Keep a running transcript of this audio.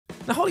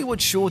Now,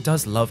 Hollywood sure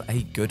does love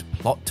a good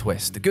plot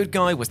twist. The good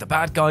guy was the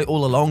bad guy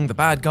all along, the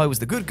bad guy was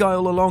the good guy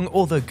all along,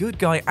 or the good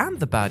guy and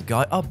the bad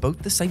guy are both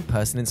the same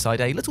person inside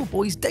a little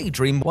boy's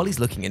daydream while he's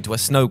looking into a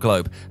snow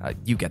globe.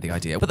 You get the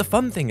idea. But the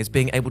fun thing is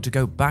being able to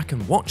go back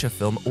and watch a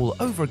film all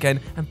over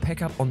again and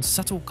pick up on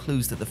subtle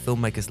clues that the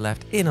filmmakers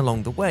left in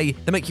along the way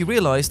that make you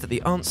realize that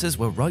the answers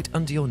were right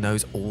under your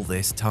nose all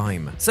this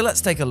time. So let's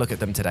take a look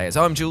at them today. As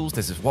I'm Jules,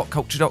 this is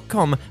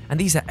WhatCulture.com, and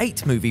these are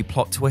 8 movie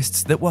plot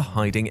twists that were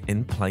hiding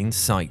in plain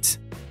sight.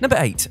 Number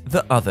 8.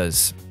 The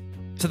Others.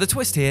 So the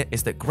twist here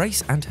is that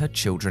Grace and her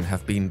children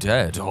have been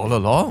dead all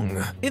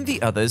along. In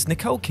The Others,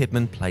 Nicole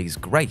Kidman plays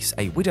Grace,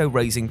 a widow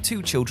raising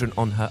 2 children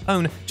on her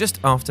own just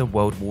after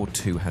World War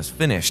II has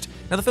finished.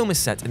 Now the film is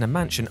set in a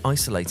mansion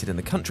isolated in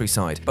the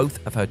countryside.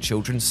 Both of her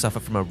children suffer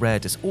from a rare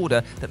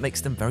disorder that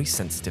makes them very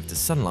sensitive to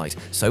sunlight,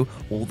 so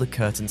all the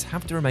curtains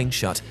have to remain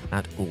shut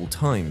at all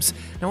times.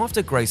 Now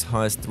after Grace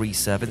hires 3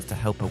 servants to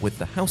help her with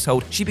the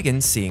household, she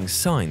begins seeing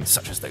signs,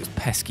 such as those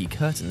pesky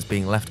curtains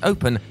being left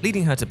open,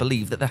 leading her to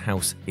believe that the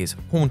house is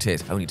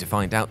haunted, only to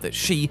find out that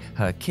she,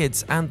 her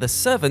kids, and the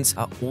servants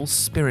are all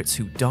spirits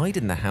who died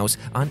in the house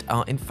and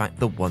are in fact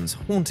the ones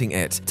haunting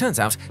it. Turns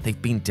out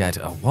they've been dead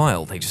a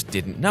while, they just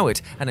didn't know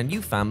it, and a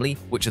new family,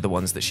 which are the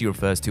ones that she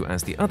refers to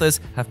as the Others,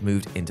 have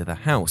moved into the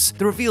house.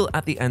 The reveal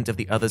at the end of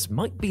The Others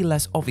might be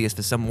less obvious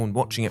for someone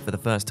watching it for the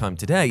first time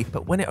today,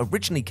 but when it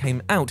originally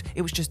came out,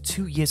 it was just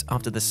 2 years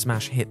after the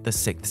smash hit The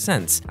Sixth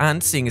Sense,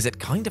 and seeing as it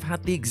kind of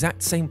had the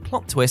exact same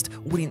plot twist,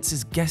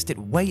 audiences guessed it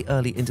way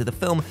early into the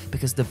film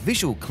because the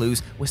visual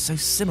clues were so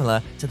similar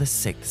to The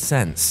Sixth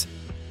Sense.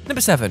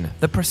 Number 7.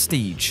 The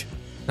Prestige.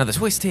 Now the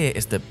twist here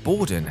is that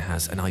Borden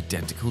has an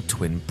identical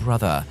twin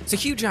brother. So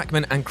Hugh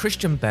Jackman and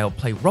Christian Bale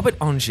play Robert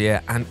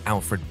Angier and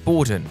Alfred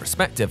Borden,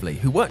 respectively,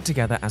 who worked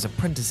together as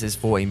apprentices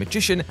for a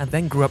magician and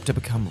then grew up to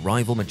become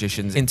rival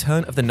magicians in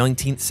turn of the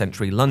 19th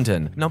century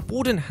London. Now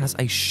Borden has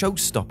a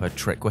showstopper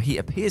trick where he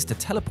appears to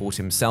teleport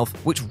himself,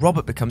 which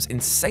Robert becomes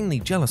insanely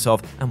jealous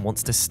of and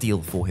wants to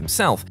steal for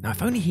himself. Now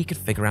if only he could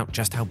figure out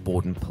just how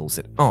Borden pulls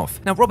it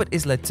off. Now Robert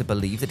is led to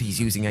believe that he's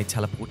using a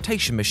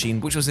teleportation machine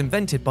which was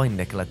invented by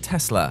Nikola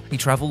Tesla. He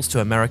travels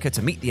to America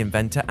to meet the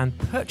inventor and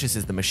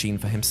purchases the machine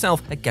for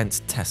himself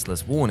against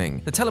Tesla's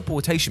warning. The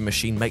teleportation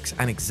machine makes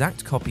an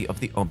exact copy of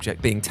the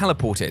object being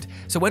teleported,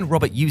 so when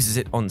Robert uses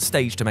it on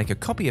stage to make a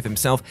copy of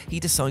himself, he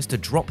decides to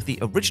drop the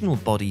original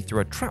body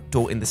through a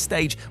trapdoor in the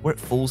stage where it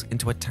falls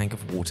into a tank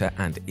of water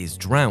and is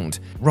drowned.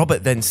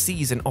 Robert then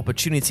sees an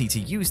opportunity to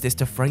use this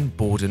to frame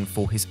Borden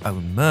for his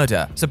own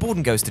murder, so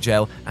Borden goes to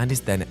jail and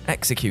is then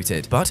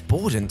executed. But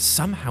Borden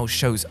somehow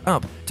shows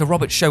up to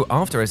Robert's show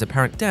after his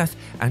apparent death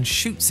and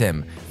shoots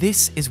him.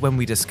 This is when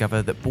we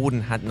discover that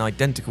Borden had an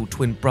identical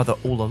twin brother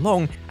all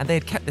along, and they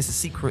had kept this a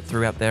secret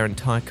throughout their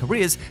entire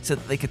careers so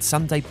that they could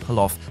someday pull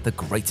off the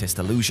greatest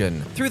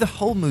illusion. Through the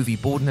whole movie,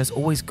 Borden has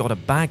always got a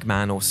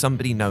bagman or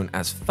somebody known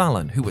as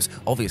Fallon, who was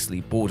obviously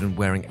Borden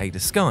wearing a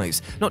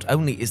disguise. Not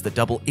only is the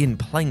double in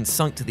plain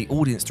sight to the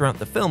audience throughout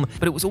the film,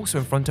 but it was also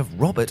in front of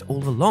Robert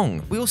all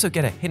along. We also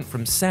get a hint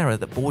from Sarah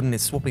that Borden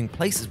is swapping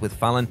places with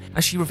Fallon,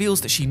 as she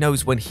reveals that she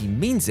knows when he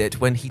means it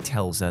when he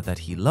tells her that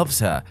he loves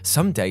her.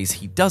 Some days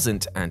he doesn't,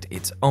 and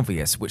it's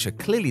obvious, which are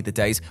clearly the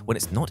days when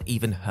it's not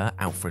even her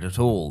Alfred at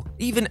all.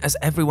 Even as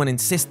everyone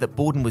insists that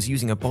Borden was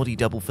using a body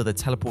double for the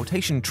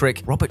teleportation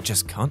trick, Robert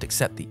just can't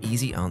accept the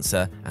easy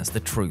answer as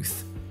the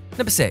truth.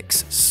 Number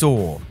 6.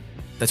 Saw.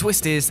 The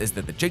twist is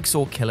that the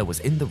Jigsaw killer was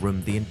in the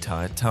room the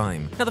entire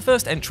time. Now the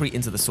first entry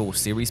into the Saw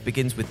series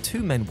begins with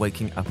 2 men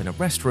waking up in a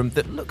restroom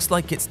that looks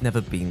like it's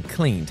never been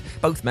cleaned.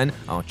 Both men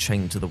are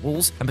chained to the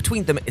walls, and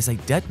between them is a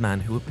dead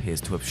man who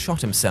appears to have shot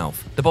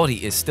himself. The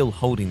body is still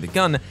holding the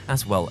gun,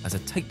 as well as a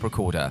tape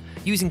recorder.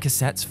 Using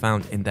cassettes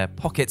found in their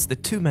pockets, the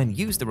 2 men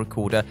use the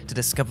recorder to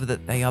discover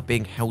that they are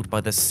being held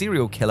by the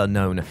serial killer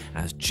known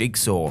as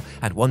Jigsaw,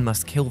 and one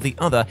must kill the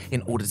other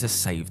in order to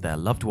save their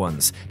loved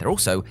ones. They're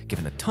also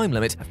given a time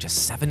limit of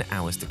just 7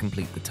 hours to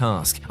complete the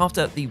task.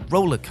 After the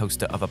roller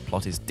coaster of a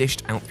plot is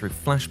dished out through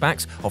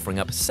flashbacks, offering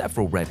up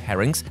several red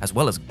herrings as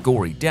well as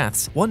gory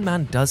deaths, one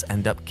man does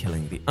end up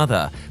killing the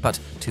other. But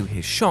to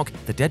his shock,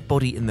 the dead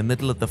body in the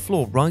middle of the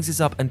floor rises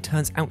up and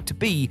turns out to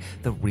be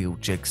the real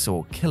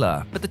Jigsaw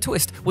killer. But the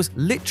twist was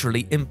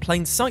literally in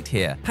plain sight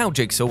here. How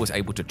Jigsaw was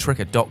able to trick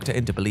a doctor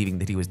into believing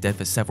that he was dead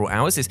for several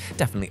hours is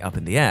definitely up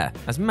in the air,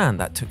 as man,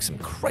 that took some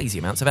crazy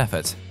amounts of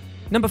effort.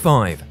 Number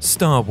 5.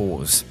 Star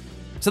Wars.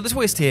 So the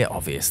twist here,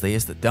 obviously,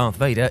 is that Darth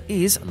Vader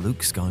is Luke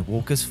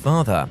Skywalker's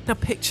father. Now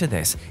picture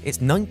this, it's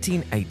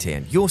 1980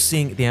 and you're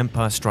seeing The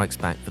Empire Strikes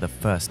Back for the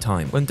first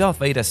time, when Darth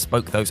Vader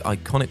spoke those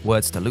iconic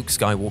words to Luke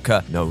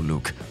Skywalker, "No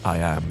Luke, I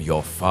am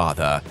your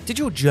father." Did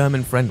your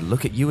German friend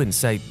look at you and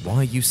say, "Why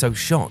are you so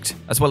shocked?"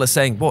 As well as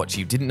saying, "What,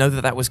 you didn't know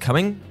that that was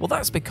coming?" Well,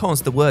 that's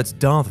because the words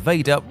Darth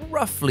Vader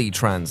roughly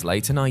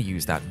translate, and I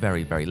use that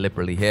very, very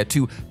liberally here,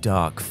 to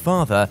Dark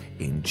Father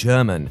in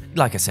German.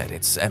 Like I said,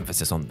 it's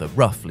emphasis on the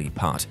roughly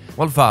part.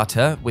 While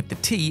Vater with the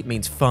T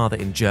means father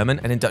in German,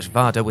 and in Dutch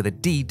Vader with a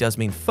D does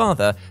mean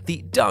father,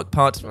 the dark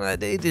part,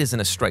 it isn't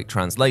a straight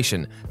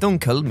translation.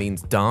 Dunkel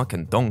means dark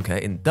and donker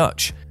in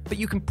Dutch. But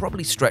you can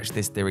probably stretch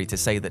this theory to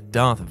say that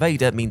Darth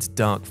Vader means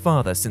Dark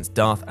Father, since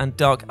Darth and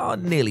Dark are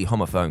nearly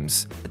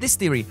homophones. But this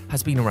theory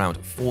has been around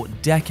for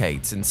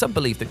decades, and some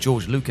believe that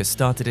George Lucas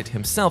started it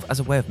himself as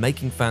a way of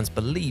making fans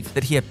believe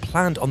that he had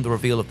planned on the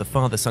reveal of the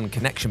father-son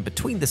connection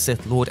between the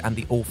Sith Lord and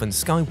the orphan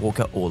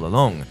Skywalker all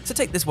along. So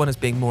take this one as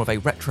being more of a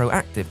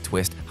retroactive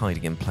twist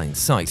hiding in plain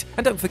sight.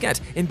 And don't forget,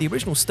 in the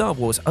original Star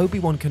Wars,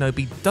 Obi-Wan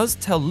Kenobi does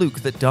tell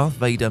Luke that Darth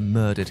Vader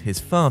murdered his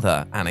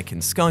father,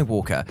 Anakin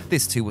Skywalker.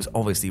 This too was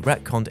obviously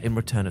retconned in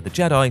Return of the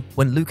Jedi,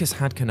 when Lucas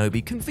had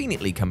Kenobi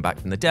conveniently come back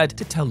from the dead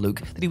to tell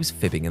Luke that he was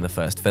fibbing in the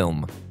first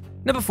film.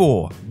 Number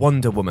 4.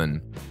 Wonder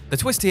Woman. The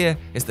twist here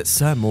is that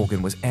Sir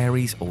Morgan was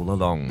Ares all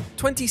along.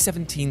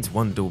 2017's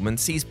Wonder Woman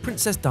sees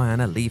Princess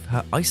Diana leave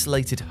her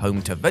isolated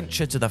home to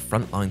venture to the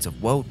front lines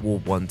of World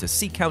War I to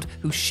seek out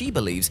who she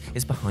believes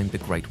is behind the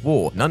Great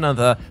War, none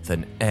other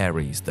than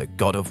Ares, the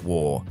god of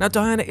war. Now,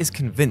 Diana is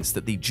convinced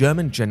that the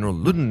German general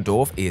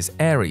Ludendorff is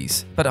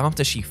Ares, but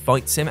after she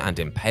fights him and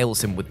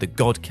impales him with the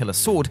god-killer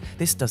sword,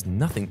 this does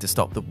nothing to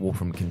stop the war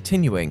from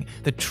continuing.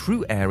 The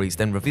true Ares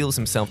then reveals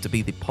himself to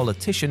be the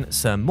politician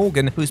Sir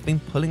Morgan, who's been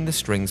pulling the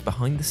strings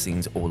behind the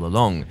scenes all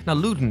along. Now,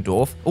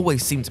 Ludendorff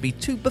always seemed to be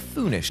too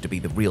buffoonish to be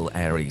the real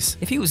Ares.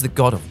 If he was the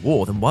god of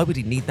war, then why would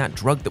he need that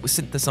drug that was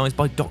synthesized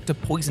by Dr.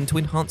 Poison to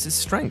enhance his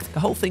strength? The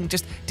whole thing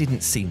just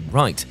didn't seem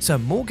right. Sir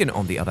Morgan,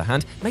 on the other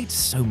hand, made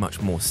so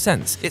much more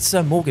sense. It's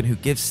Sir Morgan who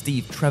gives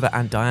Steve Trevor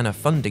and Diana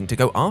funding to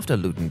go after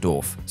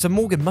Ludendorff. Sir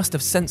Morgan must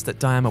have sensed that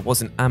Diana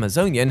wasn't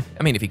Amazonian.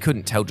 I mean, if he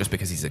couldn't tell just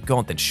because he's a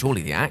god, then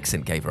surely the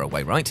accent gave her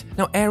away, right?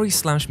 Now,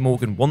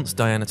 Ares/Morgan wants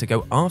Diana to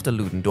go after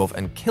Ludendorff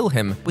and kill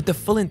him, with the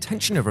full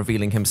intention of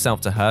revealing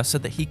himself to her so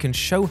that he can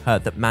show her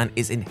that man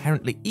is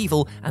inherently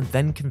evil and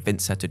then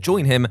convince her to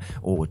join him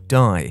or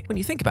die. When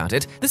you think about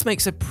it, this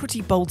makes a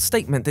pretty bold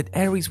statement that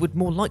Ares would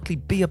more likely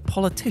be a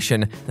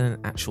politician than an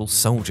actual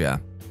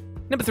soldier.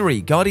 Number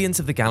 3. Guardians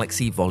of the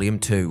Galaxy Volume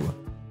 2.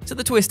 So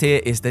the twist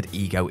here is that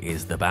Ego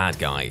is the bad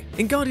guy.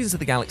 In Guardians of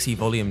the Galaxy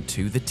Volume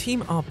 2, the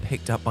team are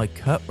picked up by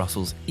Kurt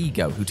Russell's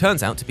Ego, who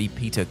turns out to be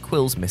Peter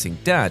Quill's missing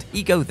dad.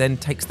 Ego then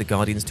takes the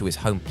Guardians to his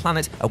home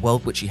planet, a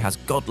world which he has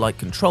godlike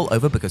control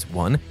over because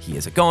 1. He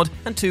is a god,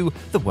 and 2.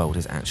 The world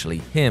is actually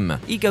him.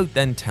 Ego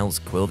then tells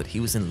Quill that he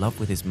was in love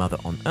with his mother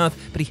on Earth,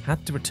 but he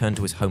had to return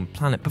to his home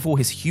planet before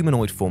his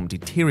humanoid form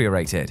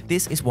deteriorated.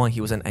 This is why he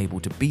was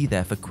unable to be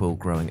there for Quill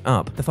growing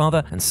up. The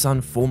father and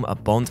son form a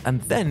bond, and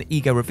then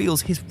Ego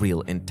reveals his real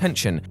intention,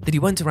 that he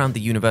went around the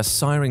universe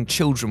siring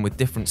children with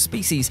different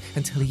species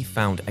until he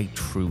found a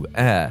true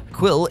heir.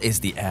 Quill is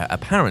the heir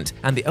apparent,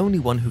 and the only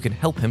one who can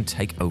help him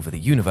take over the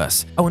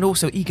universe. Oh, and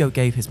also Ego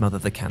gave his mother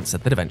the cancer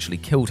that eventually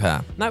killed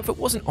her. Now, if it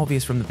wasn't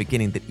obvious from the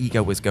beginning that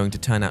Ego was going to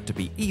turn out to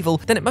be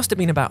evil, then it must have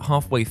been about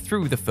halfway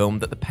through the film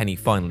that the penny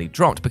finally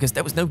dropped, because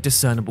there was no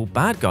discernible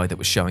bad guy that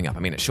was showing up. I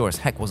mean, it sure as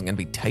heck wasn't going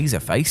to be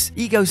Taserface.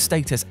 Ego's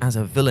status as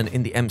a villain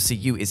in the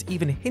MCU is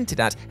even hinted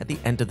at the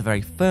end of the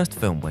very first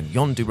film, when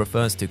Yondu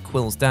refers to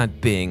Quill's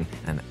dad being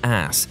an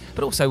ass.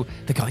 But also,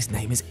 the guy's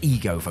name is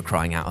Ego, for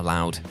crying out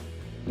aloud.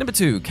 Number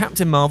 2.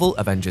 Captain Marvel,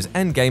 Avengers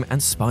Endgame,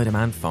 and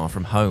Spider-Man Far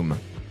From Home.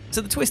 So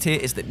the twist here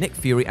is that Nick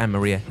Fury and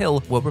Maria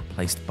Hill were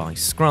replaced by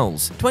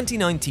Skrulls.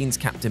 2019's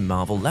Captain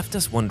Marvel left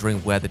us wondering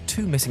where the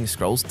two missing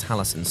Skrulls,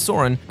 Talos and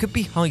Soren, could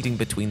be hiding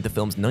between the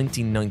film's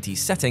 1990s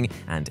setting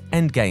and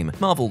Endgame.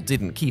 Marvel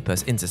didn't keep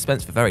us in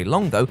suspense for very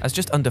long though, as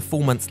just under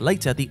 4 months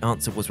later the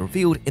answer was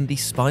revealed in the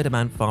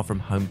Spider-Man Far From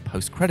Home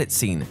post-credits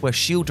scene, where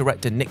S.H.I.E.L.D.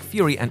 director Nick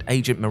Fury and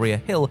Agent Maria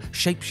Hill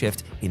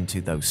shapeshift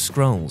into those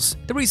Skrulls.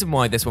 The reason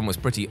why this one was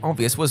pretty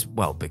obvious was,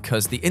 well,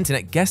 because the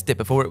internet guessed it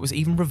before it was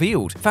even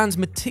revealed. Fans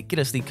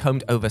meticulously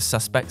combed over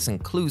suspects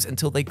and clues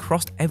until they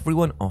crossed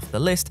everyone off the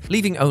list,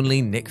 leaving only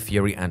Nick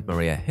Fury and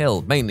Maria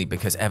Hill, mainly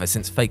because ever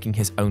since faking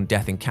his own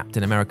death in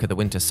Captain America: The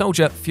Winter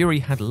Soldier, Fury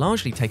had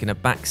largely taken a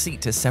back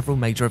seat to several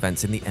major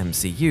events in the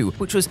MCU,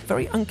 which was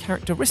very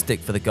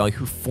uncharacteristic for the guy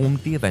who formed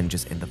the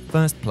Avengers in the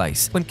first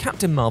place. When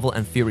Captain Marvel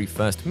and Fury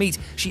first meet,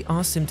 she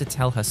asks him to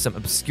tell her some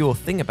obscure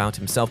thing about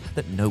himself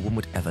that no one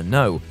would ever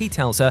know. He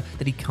tells her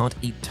that he can't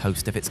eat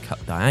toast if it's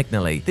cut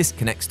diagonally. This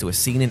connects to a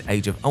scene in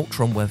Age of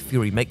Ultron where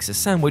Fury makes a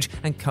sandwich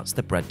and cuts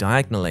the bread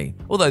diagonally.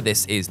 Although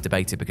this is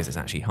debated because it's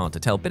actually hard to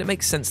tell, but it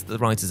makes sense that the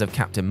writers of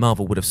Captain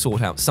Marvel would have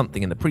sought out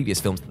something in the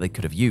previous films that they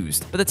could have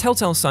used. But the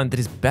telltale sign that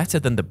is better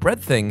than the bread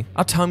thing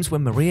are times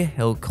when Maria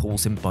Hill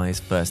calls him by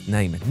his first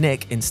name,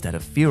 Nick, instead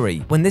of Fury.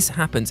 When this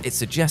happens, it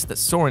suggests that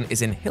Soren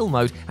is in Hill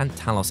mode and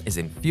Talos is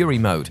in Fury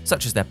mode,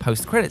 such as their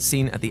post-credits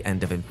scene at the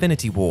end of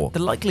Infinity War. The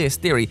likeliest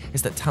theory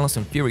is that Talos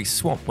and Fury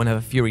swap whenever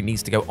Fury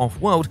needs to go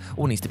off-world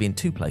or needs to be in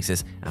two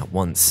places at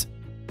once.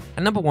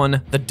 And number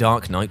 1, The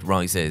Dark Knight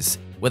Rises.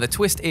 where the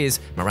twist is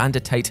Miranda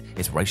Tate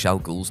is Ra's al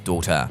Ghul's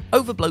daughter.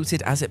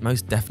 Overbloated as it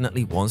most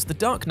definitely was, The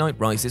Dark Knight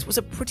Rises was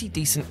a pretty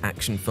decent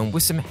action film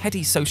with some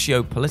heady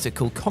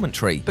socio-political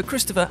commentary, but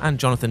Christopher and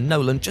Jonathan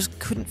Nolan just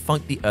couldn't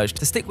fight the urge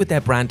to stick with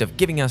their brand of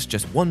giving us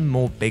just one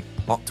more big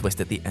plot twist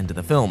at the end of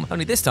the film.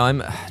 Only this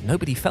time,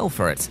 nobody fell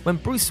for it. When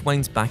Bruce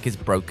Wayne's back is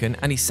broken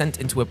and he's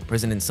sent into a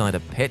prison inside a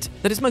pit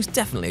that is most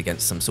definitely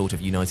against some sort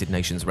of United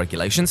Nations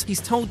regulations, he's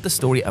told the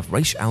story of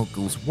Ra's al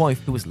Ghul's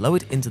wife who was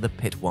lowered into the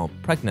pit while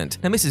pregnant.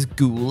 Now, Mrs.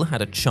 Ghoul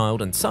had a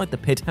child inside the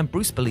pit, and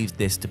Bruce believes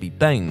this to be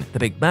Bane, the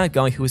big bad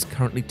guy who is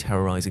currently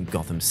terrorizing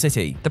Gotham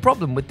City. The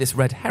problem with this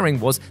red herring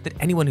was that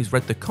anyone who's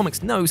read the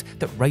comics knows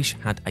that Ra's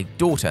had a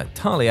daughter,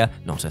 Talia,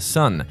 not a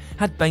son.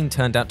 Had Bane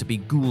turned out to be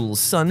Ghoul's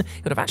son,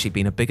 it would have actually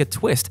been a bigger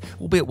twist,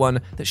 albeit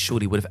one that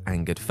surely would have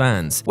angered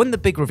fans. When the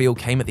big reveal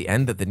came at the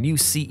end that the new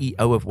CEO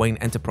of Wayne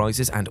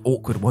Enterprises and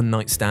awkward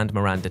one-night stand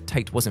Miranda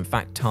Tate was in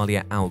fact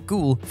Talia al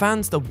Ghul,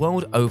 fans the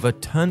world over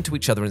turned to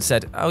each other and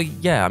said, "Oh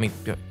yeah, I mean,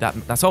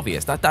 that's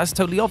obvious. That's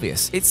totally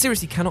obvious." It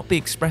seriously cannot be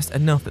expressed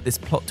enough that this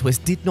plot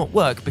twist did not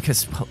work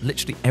because, well,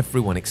 literally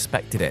everyone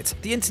expected it.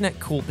 The internet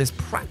called this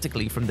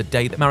practically from the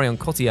day that Marion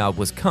Cotillard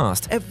was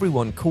cast.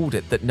 Everyone called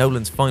it that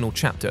Nolan's final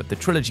chapter of the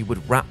trilogy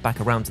would wrap back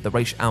around to the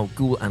Ra's al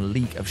Ghul and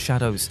League of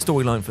Shadows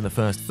storyline from the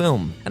first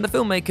film. And the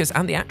filmmakers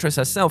and the actress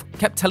herself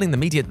kept telling the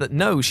media that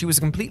no, she was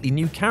a completely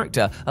new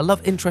character, a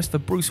love interest for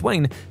Bruce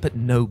Wayne, but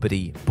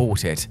nobody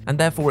bought it. And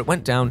therefore it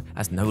went down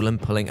as Nolan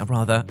pulling a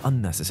rather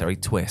unnecessary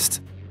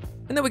twist.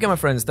 And there we go, my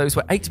friends. Those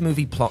were 8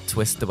 movie plot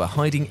twists that were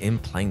hiding in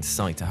plain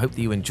sight. I hope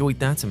that you enjoyed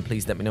that, and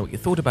please let me know what you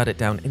thought about it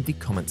down in the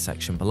comment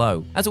section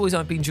below. As always,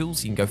 I've been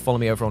Jules. You can go follow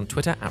me over on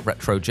Twitter at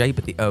RetroJ,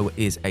 but the O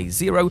is a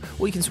 0,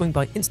 or you can swing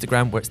by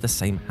Instagram where it's the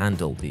same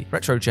handle, the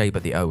RetroJ,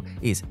 but the O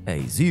is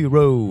a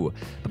 0.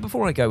 But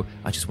before I go,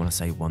 I just want to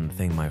say one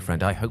thing, my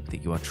friend. I hope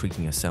that you are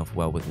treating yourself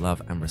well with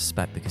love and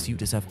respect, because you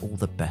deserve all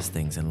the best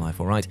things in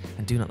life, alright?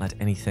 And do not let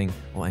anything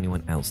or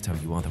anyone else tell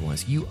you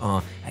otherwise. You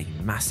are a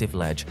massive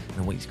ledge, and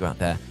I want you to go out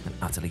there and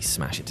utterly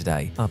smash it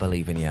today. I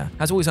believe in you.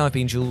 As always, I've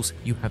been Jules.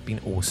 You have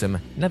been awesome.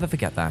 Never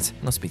forget that,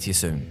 and I'll speak to you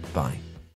soon. Bye.